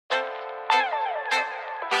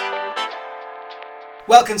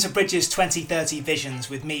Welcome to Bridges 2030 Visions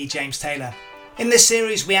with me, James Taylor. In this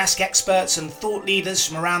series, we ask experts and thought leaders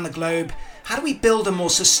from around the globe, how do we build a more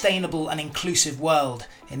sustainable and inclusive world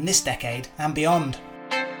in this decade and beyond?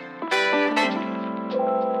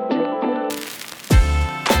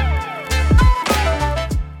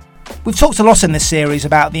 We've talked a lot in this series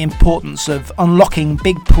about the importance of unlocking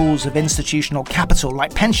big pools of institutional capital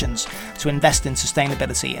like pensions to invest in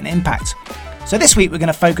sustainability and impact. So this week we're going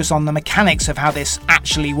to focus on the mechanics of how this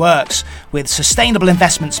actually works with sustainable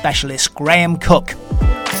investment specialist Graham Cook.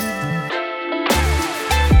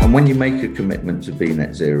 And when you make a commitment to be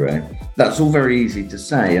net zero, that's all very easy to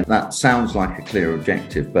say, and that sounds like a clear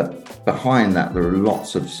objective, but behind that there are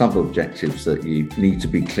lots of sub-objectives that you need to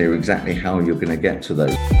be clear exactly how you're going to get to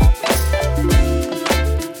those.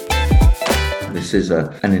 This is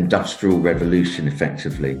an industrial revolution,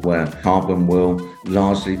 effectively, where carbon will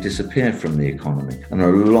largely disappear from the economy. And there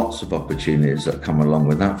are lots of opportunities that come along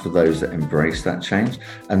with that for those that embrace that change,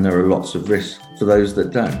 and there are lots of risks for those that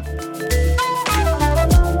don't.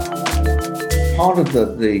 Part of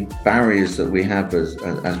the barriers that we have as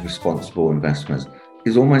responsible investors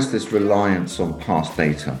is almost this reliance on past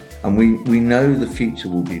data. And we know the future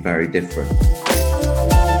will be very different.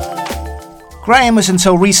 Graham was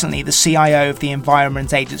until recently the CIO of the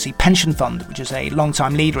Environment Agency Pension Fund, which is a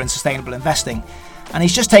long-time leader in sustainable investing. And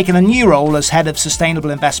he's just taken a new role as head of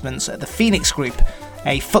sustainable investments at the Phoenix Group,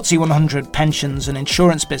 a FTSE 100 pensions and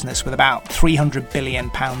insurance business with about £300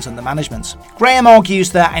 billion under management. Graham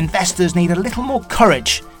argues that investors need a little more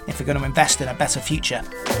courage if they're going to invest in a better future.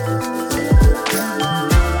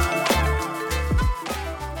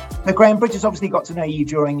 So Graham, Bridges obviously got to know you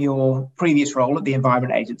during your previous role at the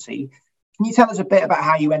Environment Agency. Can you tell us a bit about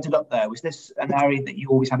how you ended up there? Was this an area that you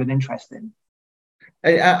always had an interest in?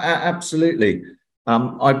 Absolutely.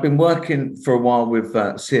 I've been working for a while with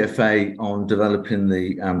CFA on developing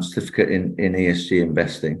the certificate in ESG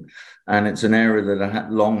investing. And it's an area that I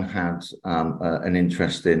had long had an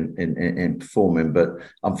interest in performing, but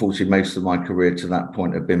unfortunately most of my career to that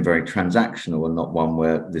point have been very transactional and not one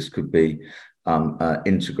where this could be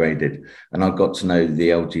integrated. And I got to know the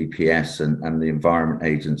LGPS and the Environment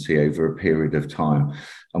Agency over a period of time.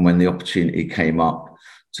 And when the opportunity came up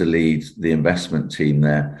to lead the investment team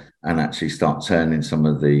there and actually start turning some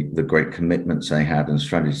of the great commitments they had and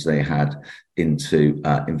strategies they had into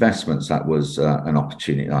investments, that was an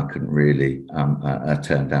opportunity I couldn't really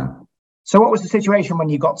turn down. So what was the situation when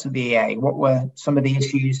you got to the EA? What were some of the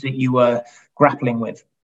issues that you were grappling with?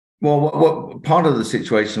 Well, what part of the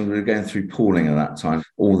situation, we were going through pooling at that time.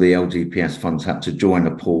 All the LGPS funds had to join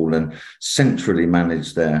a pool and centrally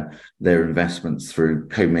manage their investments through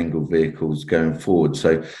commingled vehicles going forward.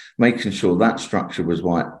 So making sure that structure was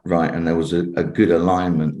right and there was a good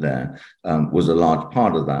alignment there was a large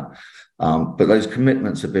part of that. But those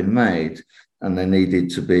commitments have been made and there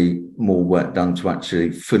needed to be more work done to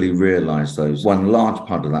actually fully realise those. One large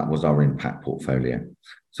part of that was our impact portfolio.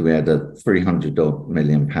 So we had a £300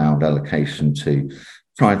 million allocation to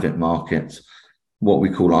private markets, what we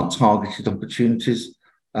call our targeted opportunities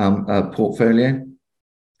portfolio.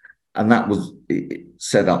 And that was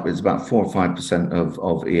set up, it's about 4 or 5%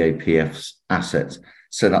 of EAPF's assets,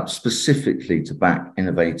 set up specifically to back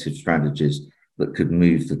innovative strategies that could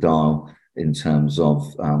move the dial in terms of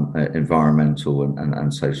environmental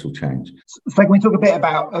and social change. So can we talk a bit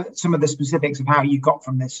about some of the specifics of how you got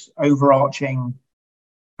from this overarching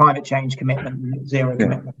climate change commitment, zero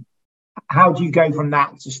commitment? How do you go from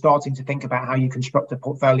that to starting to think about how you construct a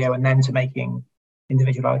portfolio and then to making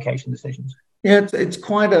individual allocation decisions? Yeah, it's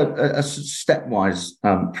quite a stepwise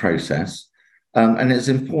process. And it's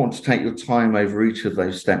important to take your time over each of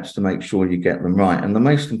those steps to make sure you get them right. And the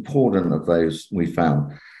most important of those we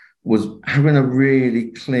found was having a really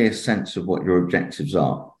clear sense of what your objectives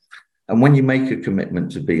are. And when you make a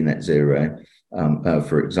commitment to be net zero,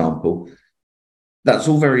 for example, that's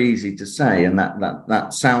all very easy to say, and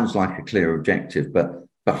that sounds like a clear objective, but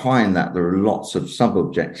behind that, there are lots of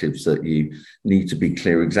sub-objectives that you need to be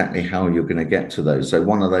clear exactly how you're going to get to those. So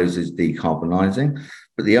one of those is decarbonising,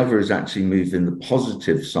 but the other is actually moving the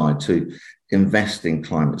positive side to invest in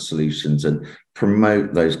climate solutions and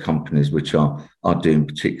promote those companies which are doing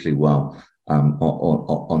particularly well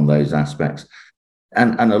on those aspects.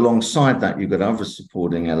 And alongside that, you've got other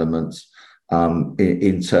supporting elements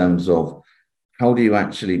in terms of how do you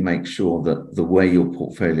actually make sure that the way your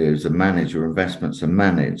portfolios are managed, your investments are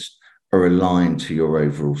managed, are aligned to your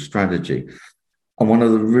overall strategy? And one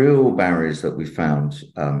of the real barriers that we found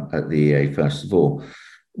at the EA, first of all,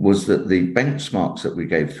 was that the benchmarks that we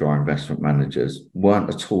gave to our investment managers weren't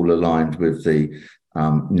at all aligned with the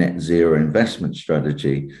net zero investment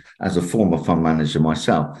strategy, as a former fund manager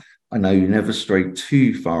myself, I know you never stray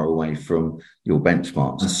too far away from your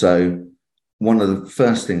benchmarks. And so one of the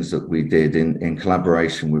first things that we did in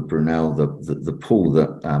collaboration with Brunel, the pool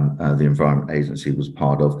that the Environment Agency was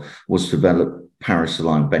part of, was to develop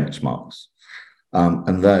Paris-aligned benchmarks.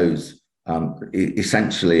 And those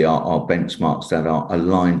essentially are benchmarks that are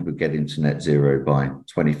aligned with getting to net zero by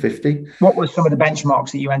 2050. What were some of the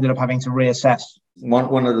benchmarks that you ended up having to reassess?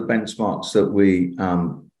 One of the benchmarks that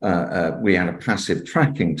we had a passive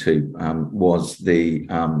tracking to was the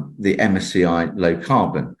MSCI low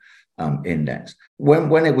carbon index.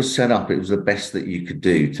 When it was set up, it was the best that you could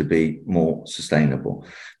do to be more sustainable.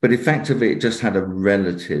 But effectively, it just had a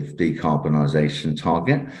relative decarbonisation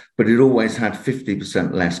target, but it always had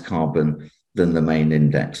 50% less carbon than the main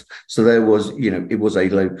index. So there was, it was a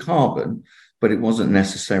low carbon, but it wasn't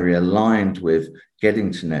necessarily aligned with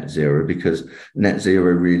getting to net zero, because net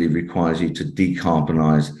zero really requires you to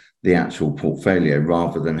decarbonise the actual portfolio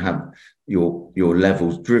rather than have your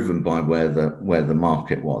levels driven by where the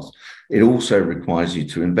market was. It also requires you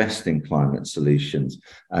to invest in climate solutions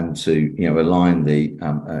and to align the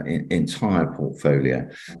entire portfolio.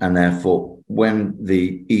 And therefore, when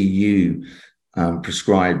the EU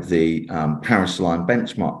prescribed the Paris-aligned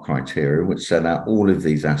benchmark criteria, which set out all of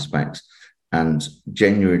these aspects and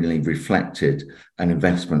genuinely reflected an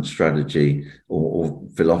investment strategy or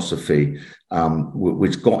philosophy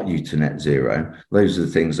which got you to net zero, those are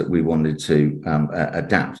the things that we wanted to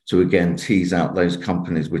adapt to, again, tease out those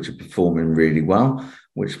companies which are performing really well,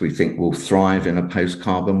 which we think will thrive in a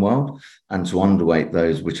post-carbon world, and to underweight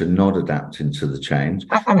those which are not adapting to the change.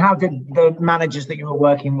 And how did the managers that you were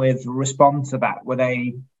working with respond to that?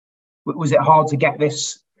 Was it hard to get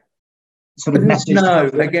this sort of message? No,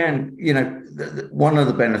 again, one of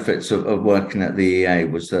the benefits of working at the EA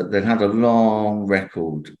was that they had a long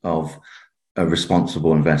record of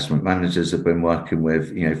responsible investment. Managers have been working with,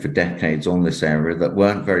 for decades on this area that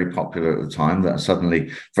weren't very popular at the time, that are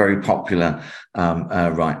suddenly very popular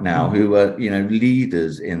right now, who were,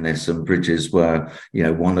 leaders in this, and Bridges were,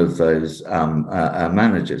 one of those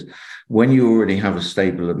managers. When you already have a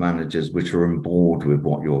stable of managers which are on board with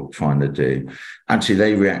what you're trying to do, actually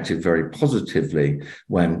they reacted very positively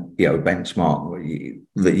when a benchmark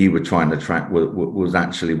that you were trying to track was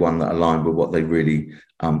actually one that aligned with what they really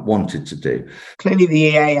wanted to do. Clearly, the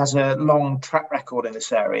EA has a long track record in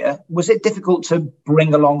this area. Was it difficult to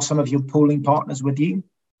bring along some of your pooling partners with you?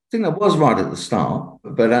 I think that was right at the start,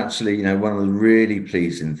 but actually, one of the really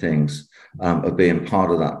pleasing things of being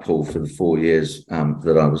part of that pool for the 4 years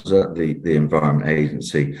that I was at the Environment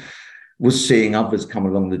Agency was seeing others come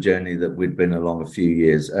along the journey that we'd been along a few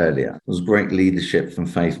years earlier. There was great leadership from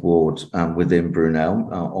Faith Ward within Brunel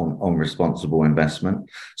on responsible investment.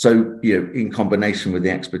 So, in combination with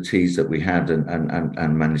the expertise that we had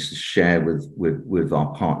and managed to share with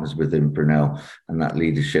our partners within Brunel and that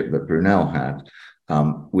leadership that Brunel had,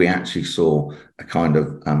 we actually saw a kind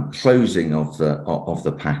of closing of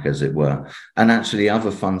the pack, as it were, and actually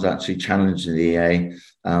other funds actually challenging the EA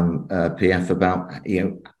PF about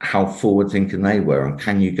how forward thinking they were and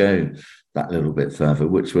can you go that little bit further,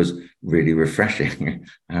 which was really refreshing,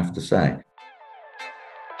 I have to say.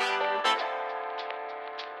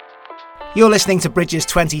 You're listening to Bridges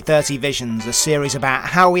 2030 Visions, a series about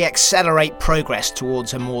how we accelerate progress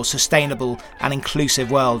towards a more sustainable and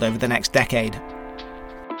inclusive world over the next decade.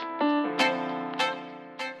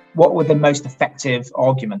 What were the most effective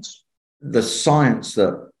arguments? The science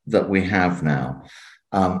that we have now,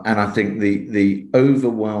 and I think the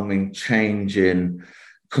overwhelming change in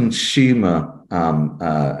consumer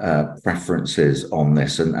preferences on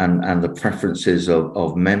this and the preferences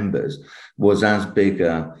of members was as big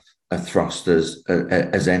a thrust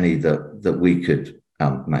as any that we could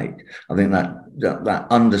make. I think that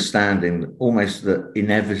understanding almost that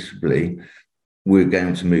inevitably we're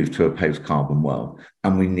going to move to a post-carbon world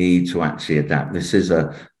and we need to actually adapt. This is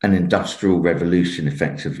an industrial revolution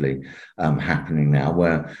effectively happening now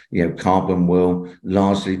where carbon will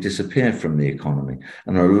largely disappear from the economy.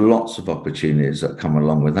 And there are lots of opportunities that come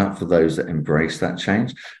along with that for those that embrace that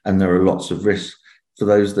change. And there are lots of risks for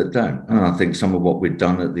those that don't. And I think some of what we've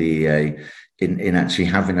done at the EA in actually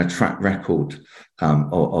having a track record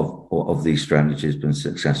of these strategies been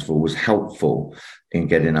successful was helpful in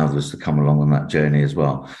getting others to come along on that journey as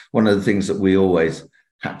well. One of the things that we always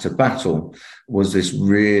had to battle was this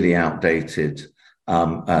really outdated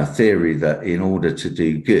theory that in order to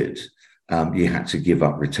do good, you had to give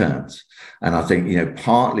up returns. And I think,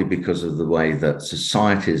 partly because of the way that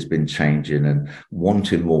society has been changing and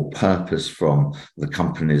wanting more purpose from the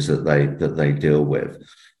companies that they deal with,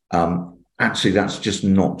 actually that's just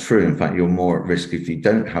not true. In fact, you're more at risk if you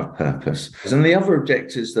don't have purpose. And the other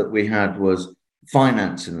objectives that we had was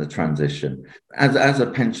financing the transition. As a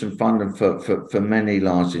pension fund and for many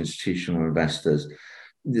large institutional investors,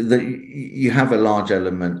 you have a large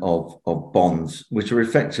element of bonds, which are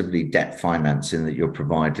effectively debt financing that you're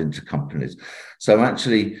providing to companies. So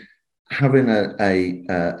actually having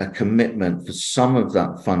a commitment for some of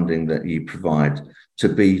that funding that you provide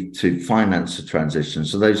to finance the transition.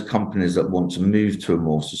 So those companies that want to move to a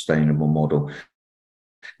more sustainable model,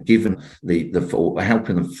 given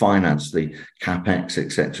helping them finance the capex,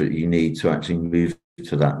 etc., you need to actually move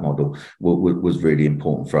to that model was really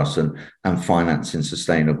important for us, and financing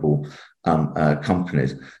sustainable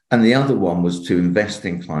companies. And the other one was to invest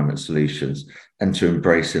in climate solutions and to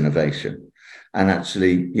embrace innovation. And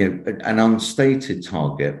actually, an unstated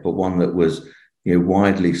target, but one that was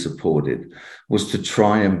widely supported, was to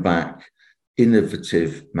try and back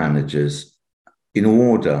innovative managers in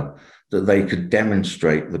order that they could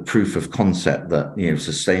demonstrate the proof of concept that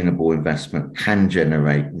sustainable investment can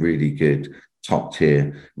generate really good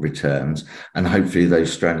top-tier returns, and hopefully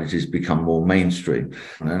those strategies become more mainstream.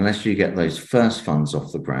 And unless you get those first funds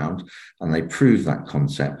off the ground and they prove that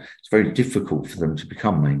concept, it's very difficult for them to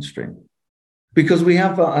become mainstream. Because we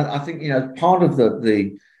have, I think, part of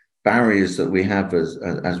the barriers that we have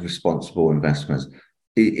as responsible investors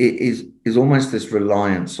is almost this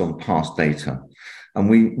reliance on past data. And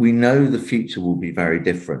we know the future will be very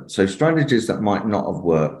different. So strategies that might not have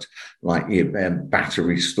worked, like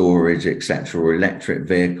battery storage, etc., or electric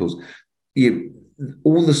vehicles,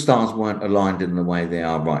 all the stars weren't aligned in the way they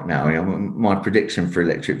are right now. My prediction for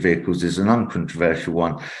electric vehicles is an uncontroversial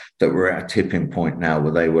one, that we're at a tipping point now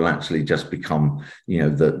where they will actually just become,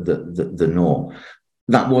 the norm.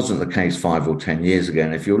 That wasn't the case 5 or 10 years ago.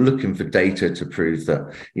 And if you're looking for data to prove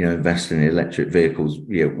that, investing in electric vehicles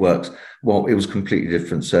works, well, it was completely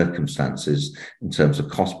different circumstances in terms of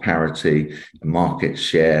cost parity, market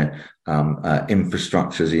share,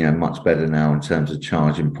 infrastructures, much better now in terms of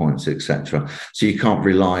charging points, etc. So you can't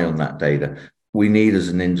rely on that data. We need, as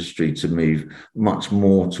an industry, to move much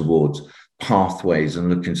more towards pathways and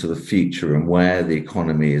look into the future and where the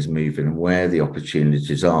economy is moving and where the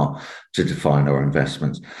opportunities are to define our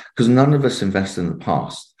investments. Because none of us invest in the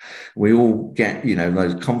past. We all get,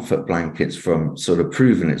 those comfort blankets from sort of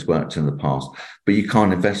proving it's worked in the past, but you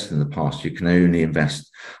can't invest in the past. You can only invest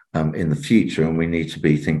in the future. And we need to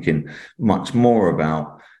be thinking much more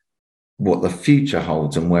about what the future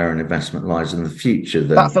holds and where an investment lies in the future.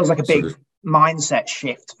 That feels like a big mindset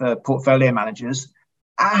shift for portfolio managers.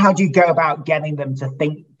 How do you go about getting them to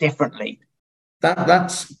think differently?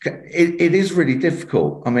 It is really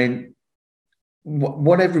difficult. I mean,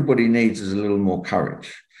 what everybody needs is a little more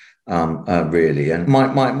courage, really. And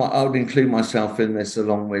I would include myself in this,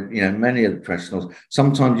 along with many of the professionals.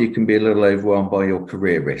 Sometimes you can be a little overwhelmed by your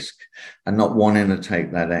career risk and not wanting to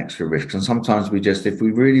take that extra risk. And sometimes if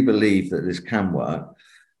we really believe that this can work,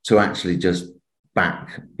 to actually just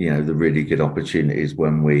back the really good opportunities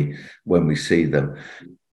when we see them.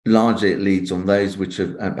 Largely it leads on those which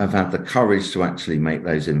have had the courage to actually make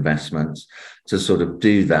those investments, to sort of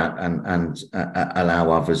do that and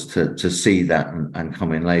allow others to see that and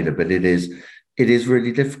come in later. But it is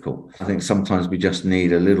really difficult. I think sometimes we just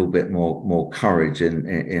need a little bit more courage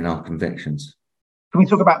in our convictions. Can we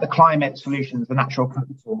talk about the climate solutions, the natural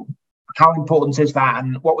capital? How important is that,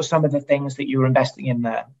 and what were some of the things that you were investing in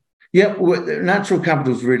there? Yeah, well, natural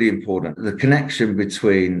capital is really important. The connection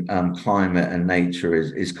between climate and nature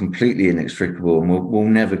is completely inextricable, and we'll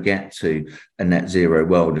never get to a net zero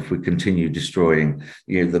world if we continue destroying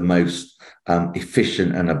the most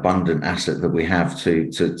efficient and abundant asset that we have to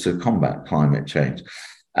combat climate change.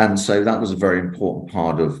 And so that was a very important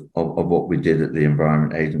part of what we did at the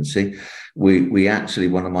Environment Agency. We actually,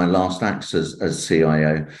 one of my last acts as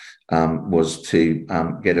CIO was to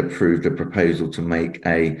get approved a proposal to make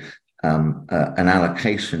an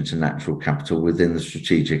allocation to natural capital within the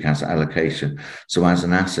strategic asset allocation. So as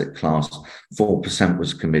an asset class, 4%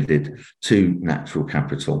 was committed to natural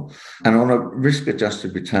capital. And on a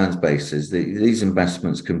risk-adjusted returns basis, these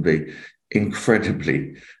investments can be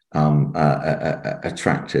incredibly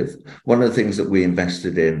attractive. One of the things that we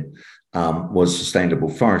invested in was sustainable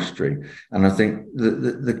forestry. And I think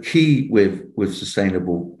the key with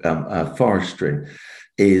sustainable forestry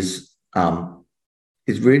is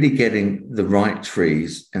really getting the right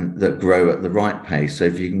trees and that grow at the right pace. So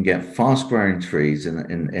if you can get fast-growing trees in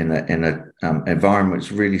an environment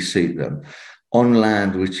which really suit them, on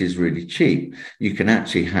land which is really cheap, you can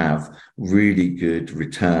actually have really good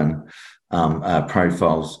return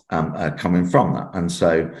profiles coming from that. And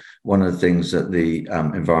so one of the things that the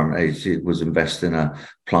Environment Agency was invest in a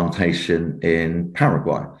plantation in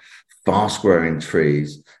Paraguay, fast growing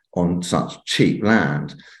trees on such cheap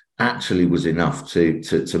land, actually was enough to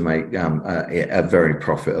make a very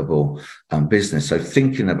profitable business. So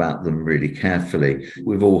thinking about them really carefully.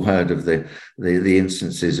 We've all heard of the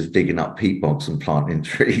instances of digging up peat bogs and planting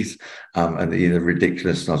trees and the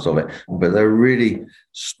ridiculousness of it. But there are really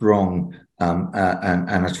strong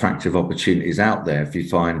and attractive opportunities out there if you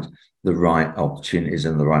find the right opportunities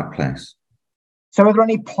in the right place. So are there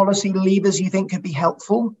any policy levers you think could be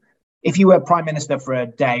helpful? If you were Prime Minister for a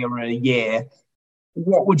day or a year,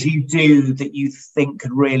 what would you do that you think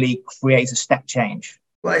could really create a step change?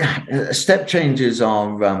 Well, step changes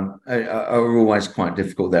are always quite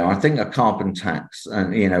difficult there. I think a carbon tax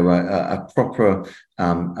and, a proper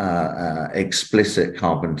explicit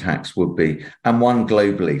carbon tax would be, and one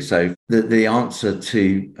globally. So the answer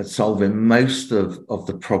to solving most of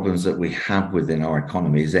the problems that we have within our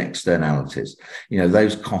economy is externalities.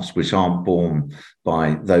 Those costs which aren't borne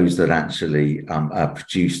by those that actually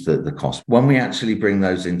produce the cost. When we actually bring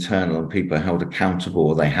those internal and people are held accountable,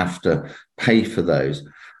 or they have to pay for those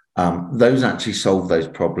actually solve those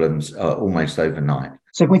problems almost overnight.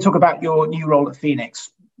 So can we talk about your new role at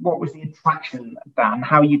Phoenix? What was the attraction of that, and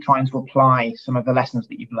how are you trying to apply some of the lessons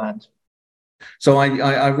that you've learned? So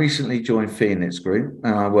I recently joined Phoenix Group,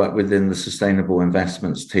 and I work within the sustainable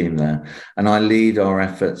investments team there, and I lead our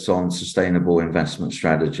efforts on sustainable investment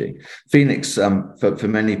strategy. Phoenix, for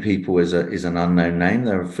many people, is an unknown name.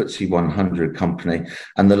 They're a FTSE 100 company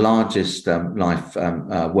and the largest life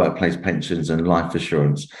workplace pensions and life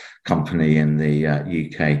assurance company in the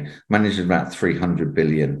UK, managing about 300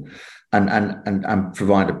 billion. And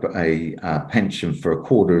provide a pension for a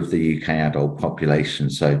quarter of the UK adult population,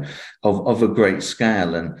 so of a great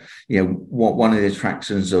scale. And what one of the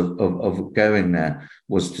attractions of going there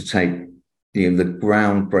was to take the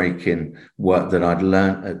groundbreaking work that I'd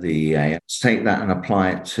learned at the EA, take that and apply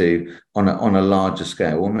it to on a larger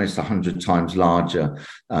scale, almost 100 times larger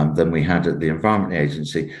than we had at the Environment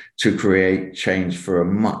Agency, to create change for a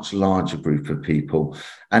much larger group of people.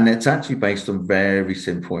 And it's actually based on very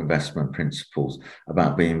simple investment principles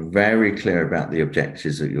about being very clear about the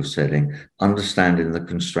objectives that you're setting, understanding the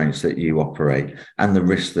constraints that you operate and the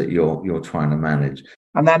risks that you're trying to manage.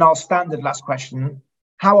 And then our standard last question: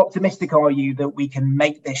 how optimistic are you that we can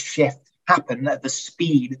make this shift happen at the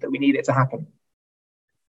speed that we need it to happen?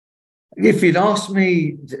 If you'd asked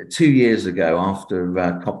me 2 years ago after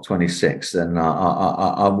COP26, then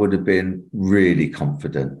I would have been really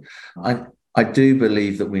confident. I do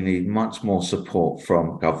believe that we need much more support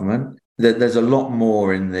from government. There's a lot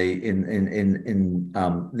more in the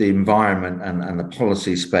environment and the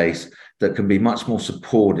policy space that can be much more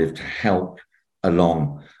supportive to help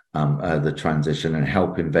along the transition and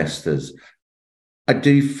help investors. I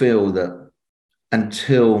do feel that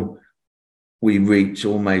until we reach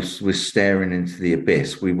almost, we're staring into the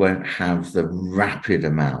abyss, we won't have the rapid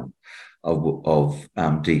amount of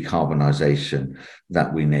decarbonisation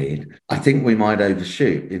that we need. I think we might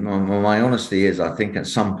overshoot. My honesty is, I think at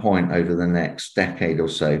some point over the next decade or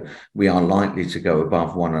so, we are likely to go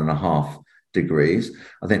above 1.5 degrees.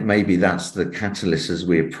 I think maybe that's the catalyst as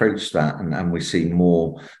we approach that and we see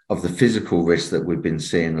more of the physical risks that we've been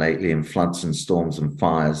seeing lately in floods and storms and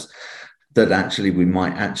fires, that actually we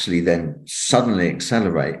might actually then suddenly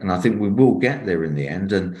accelerate. And I think we will get there in the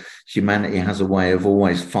end. And humanity has a way of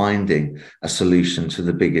always finding a solution to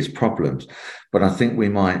the biggest problems. But I think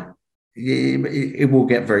it will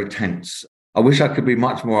get very tense. I wish I could be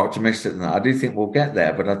much more optimistic than that. I do think we'll get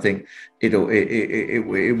there, but I think it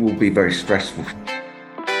will be very stressful.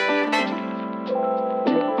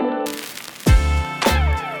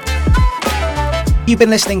 You've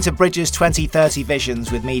been listening to Bridges 2030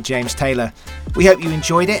 Visions with me, James Taylor. We hope you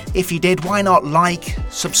enjoyed it. If you did, why not like,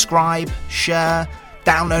 subscribe, share,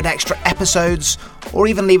 download extra episodes, or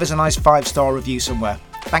even leave us a nice 5-star review somewhere.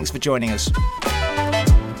 Thanks for joining us.